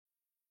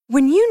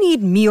When you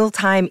need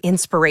mealtime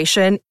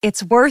inspiration,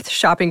 it's worth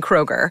shopping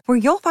Kroger, where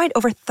you'll find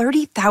over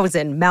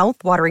 30,000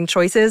 mouth-watering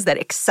choices that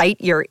excite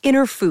your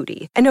inner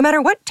foodie. And no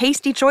matter what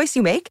tasty choice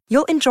you make,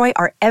 you'll enjoy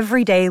our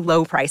everyday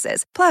low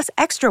prices, plus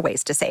extra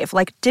ways to save,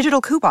 like digital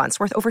coupons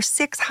worth over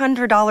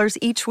 $600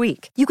 each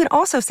week. You can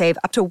also save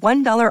up to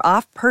 $1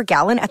 off per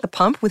gallon at the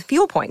pump with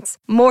fuel points.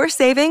 More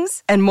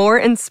savings and more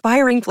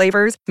inspiring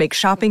flavors make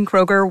shopping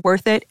Kroger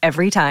worth it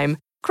every time.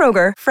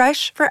 Kroger,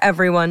 fresh for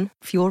everyone.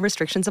 Fuel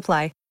restrictions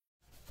apply.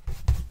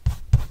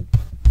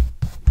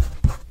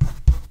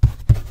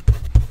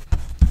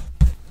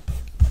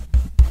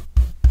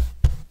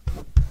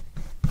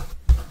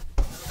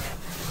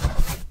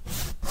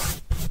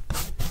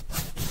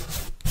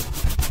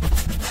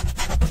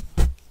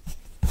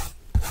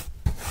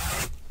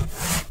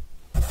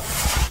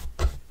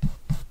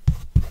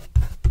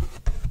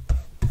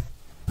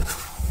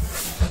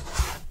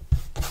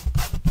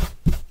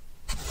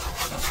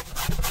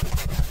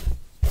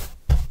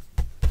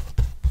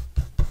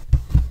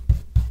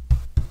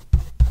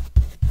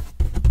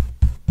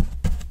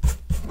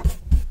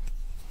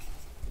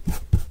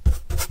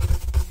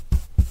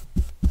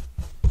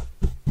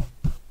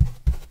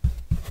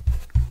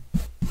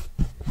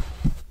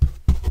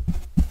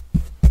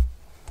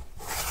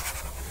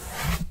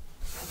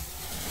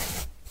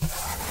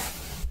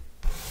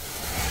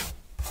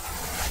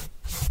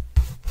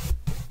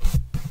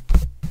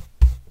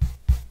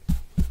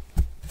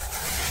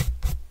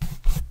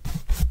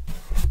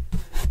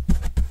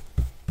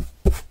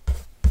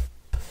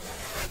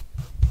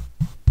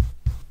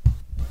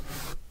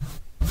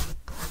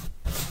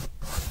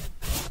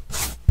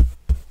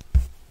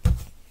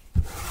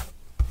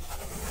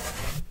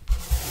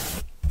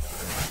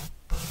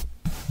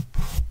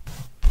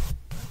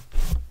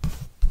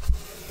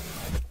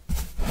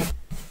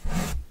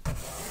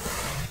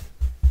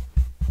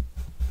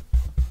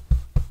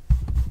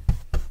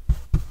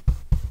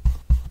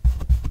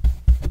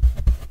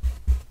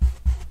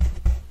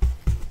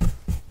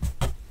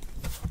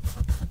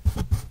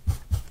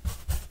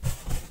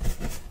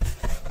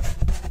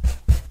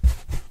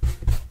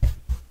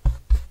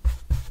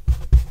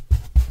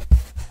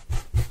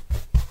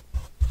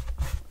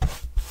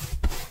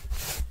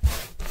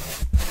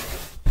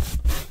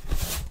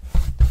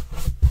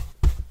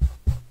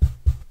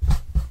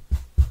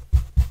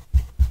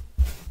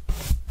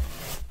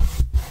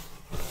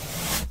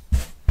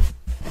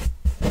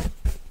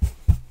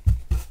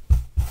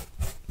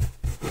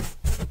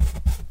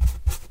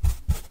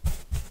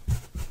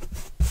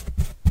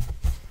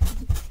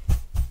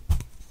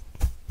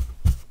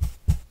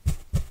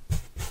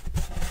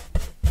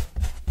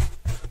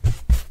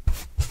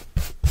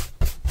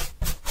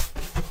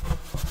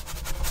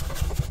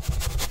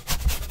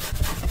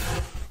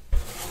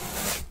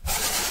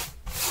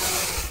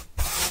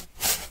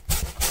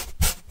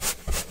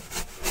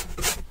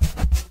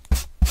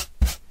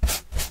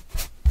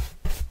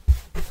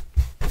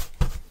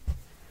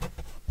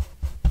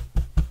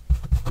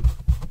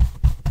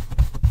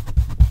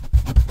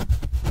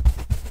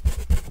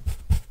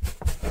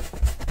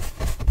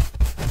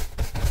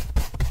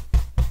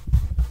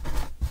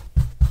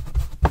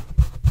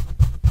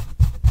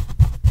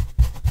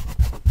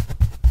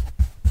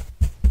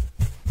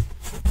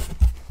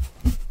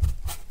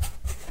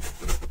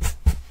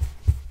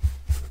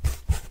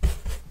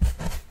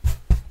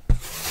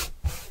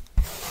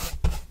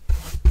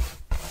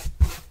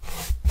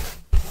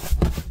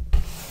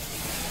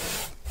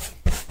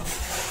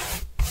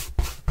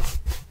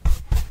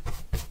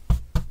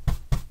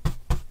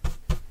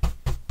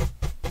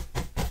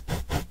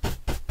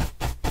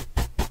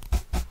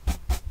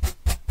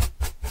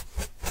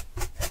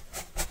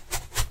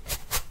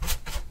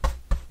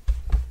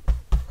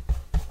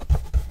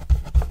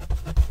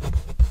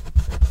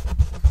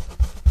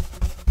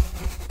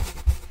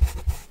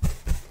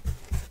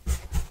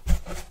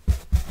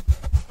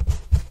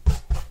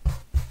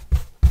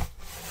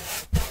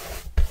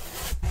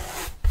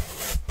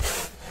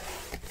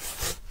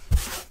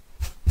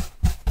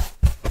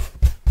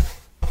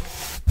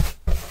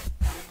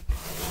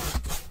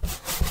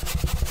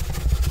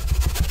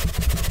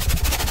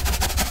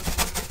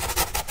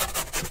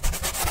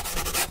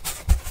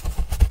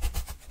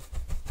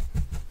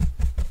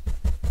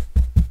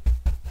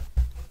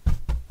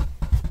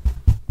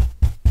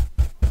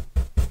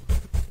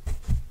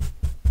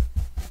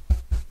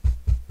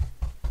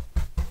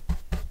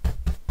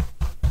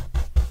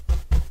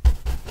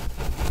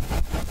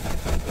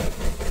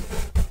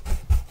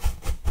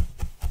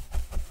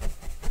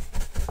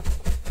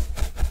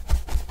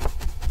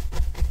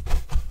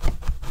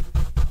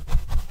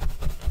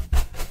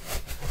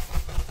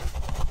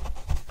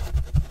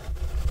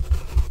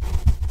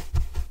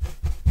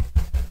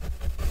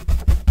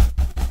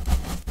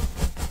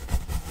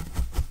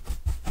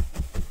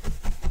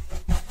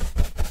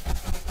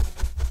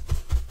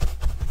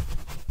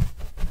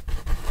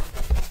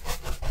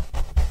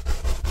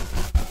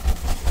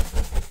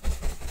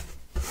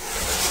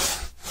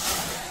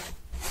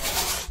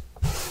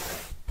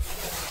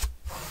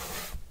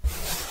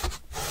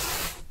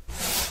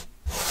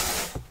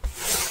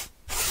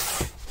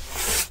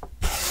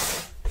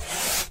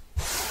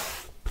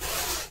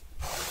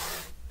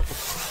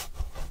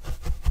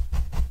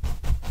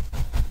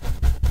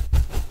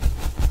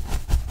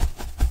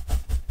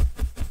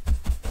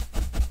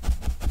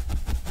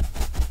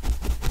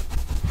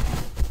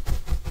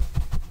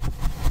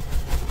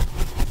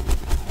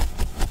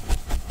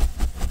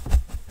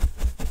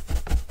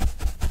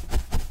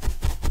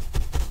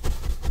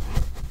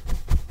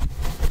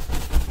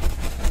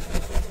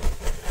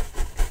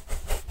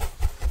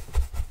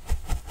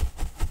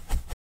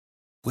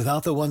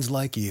 Without the ones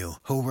like you,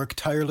 who work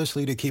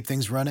tirelessly to keep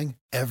things running,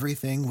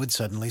 everything would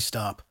suddenly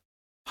stop.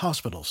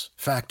 Hospitals,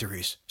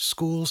 factories,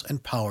 schools,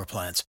 and power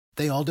plants,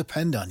 they all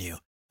depend on you.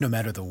 No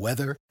matter the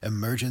weather,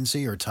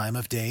 emergency, or time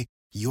of day,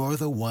 you're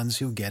the ones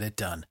who get it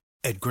done.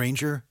 At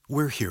Grainger,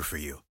 we're here for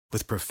you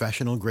with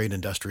professional-grade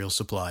industrial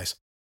supplies.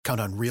 Count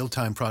on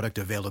real-time product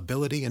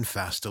availability and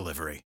fast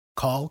delivery.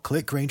 Call,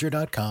 click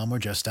Grainger.com, or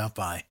just stop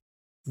by.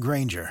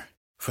 Grainger,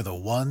 for the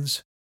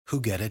ones who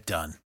get it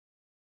done.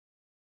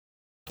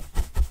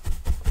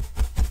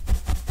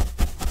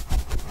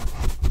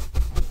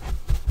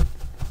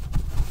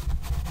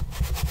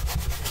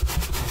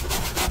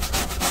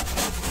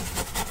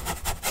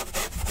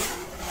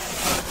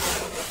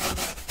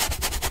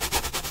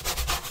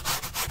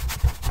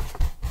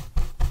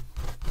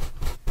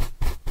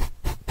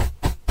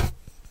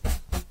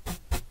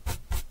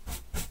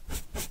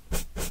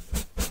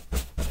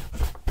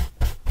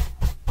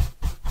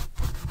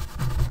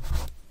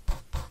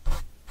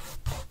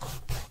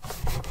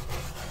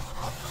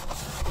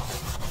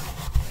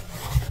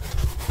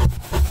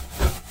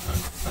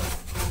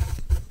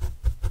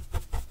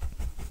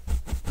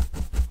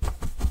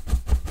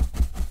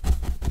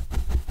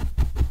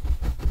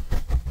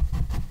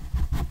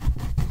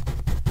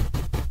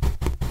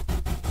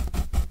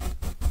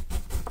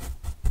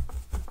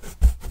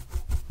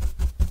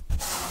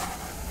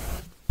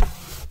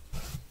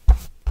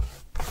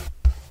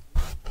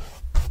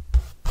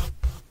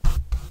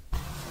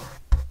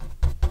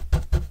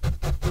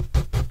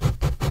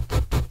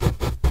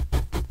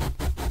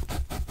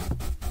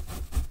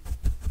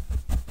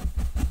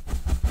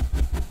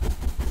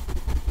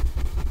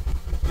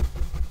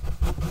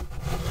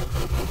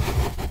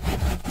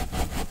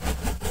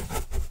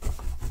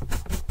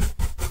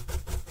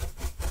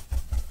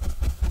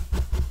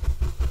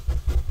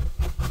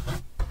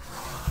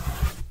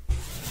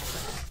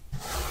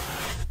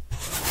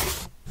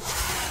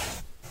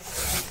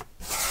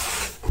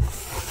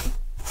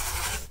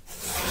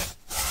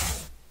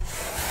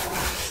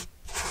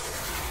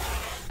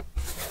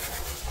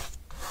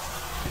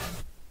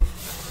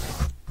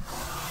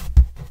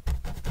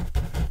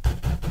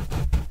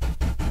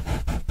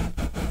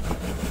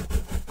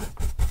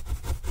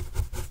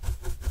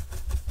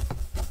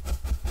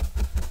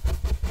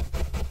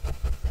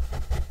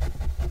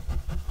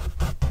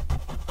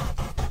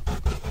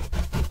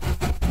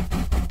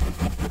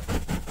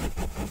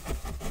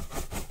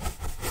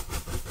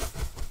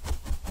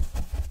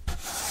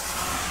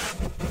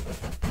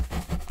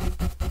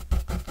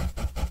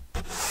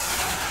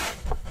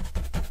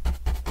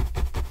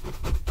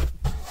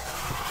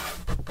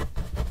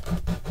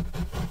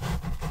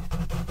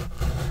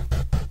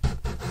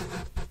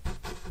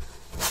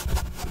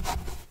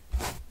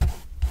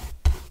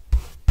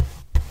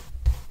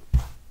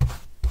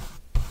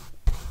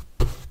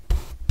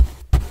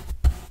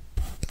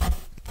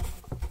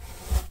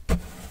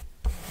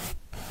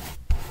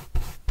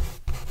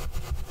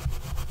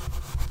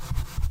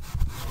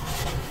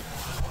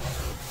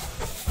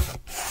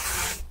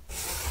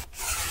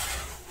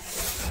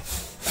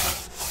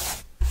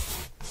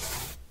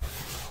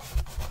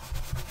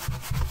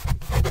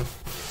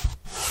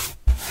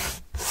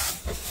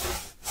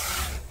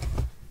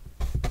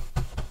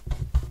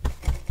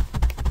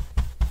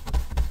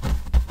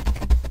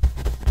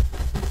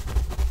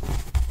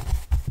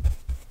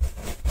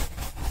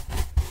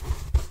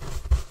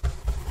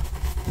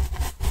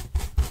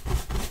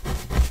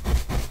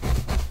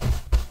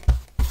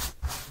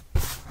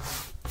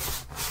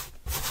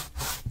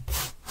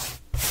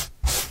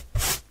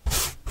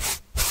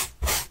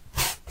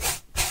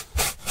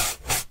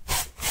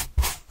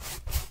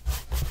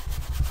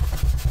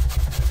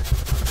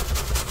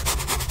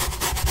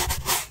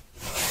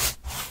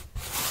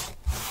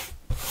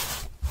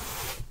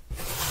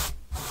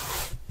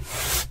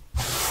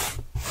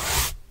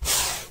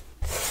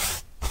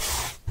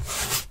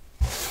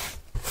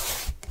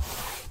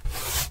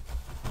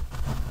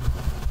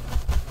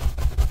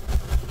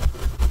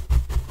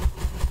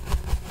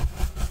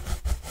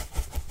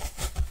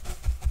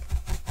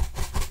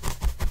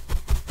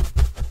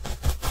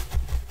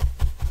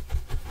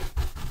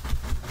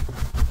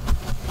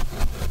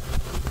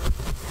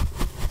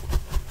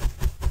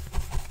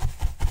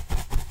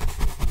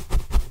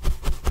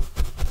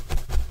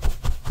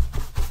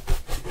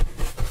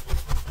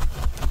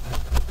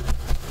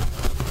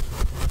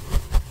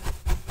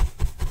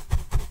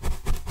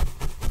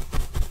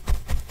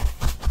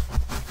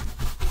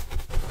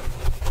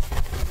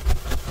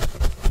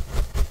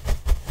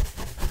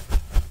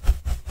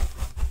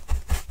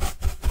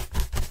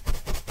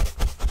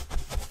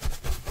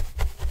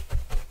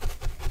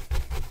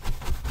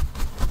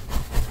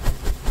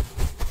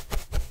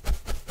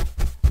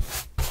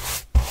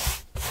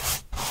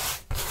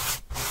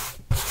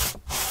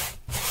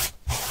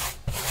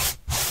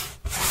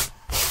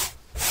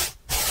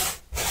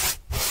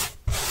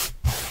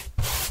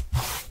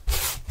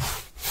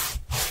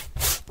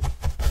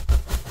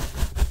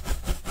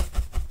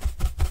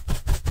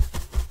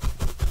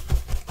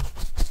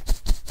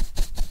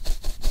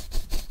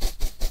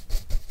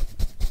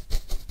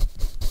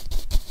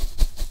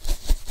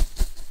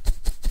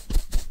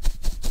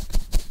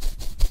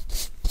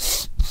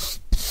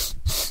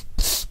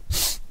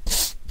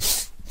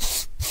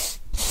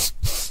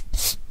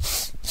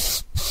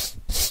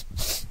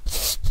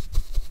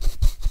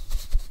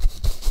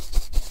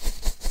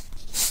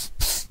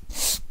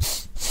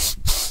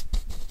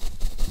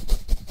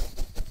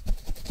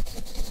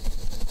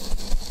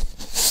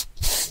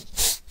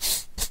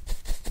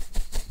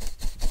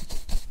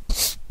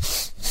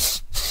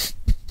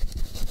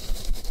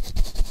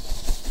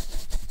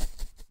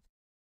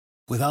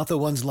 Without the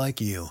ones like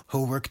you,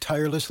 who work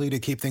tirelessly to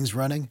keep things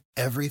running,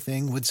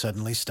 everything would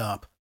suddenly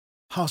stop.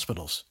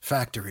 Hospitals,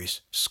 factories,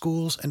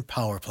 schools, and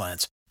power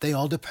plants, they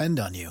all depend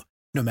on you.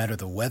 No matter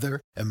the weather,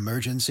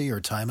 emergency,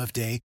 or time of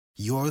day,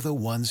 you're the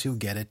ones who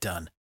get it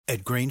done.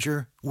 At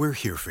Grainger, we're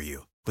here for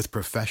you with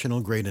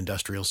professional-grade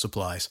industrial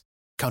supplies.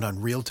 Count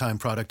on real-time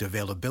product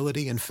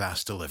availability and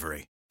fast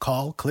delivery.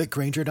 Call, click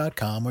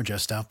Grainger.com, or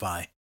just stop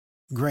by.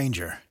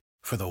 Grainger,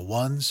 for the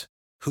ones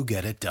who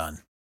get it done.